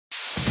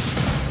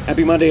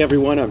Happy Monday,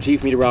 everyone. I'm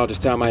Chief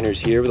Meteorologist Tom Miners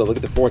here with a look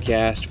at the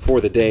forecast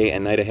for the day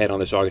and night ahead on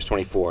this August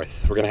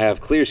 24th. We're going to have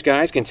clear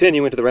skies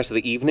continue into the rest of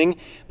the evening,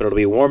 but it'll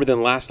be warmer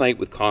than last night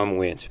with calm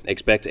winds.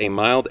 Expect a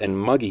mild and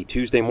muggy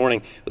Tuesday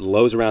morning with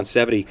lows around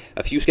 70.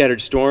 A few scattered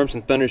storms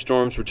and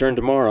thunderstorms return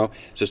tomorrow,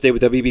 so stay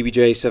with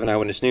WBBJ 7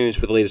 Eyewitness News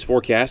for the latest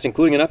forecast,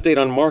 including an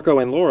update on Marco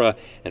and Laura.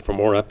 And for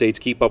more updates,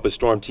 keep up with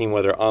Storm Team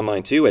Weather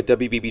online too at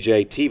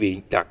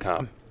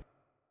WBBJTV.com.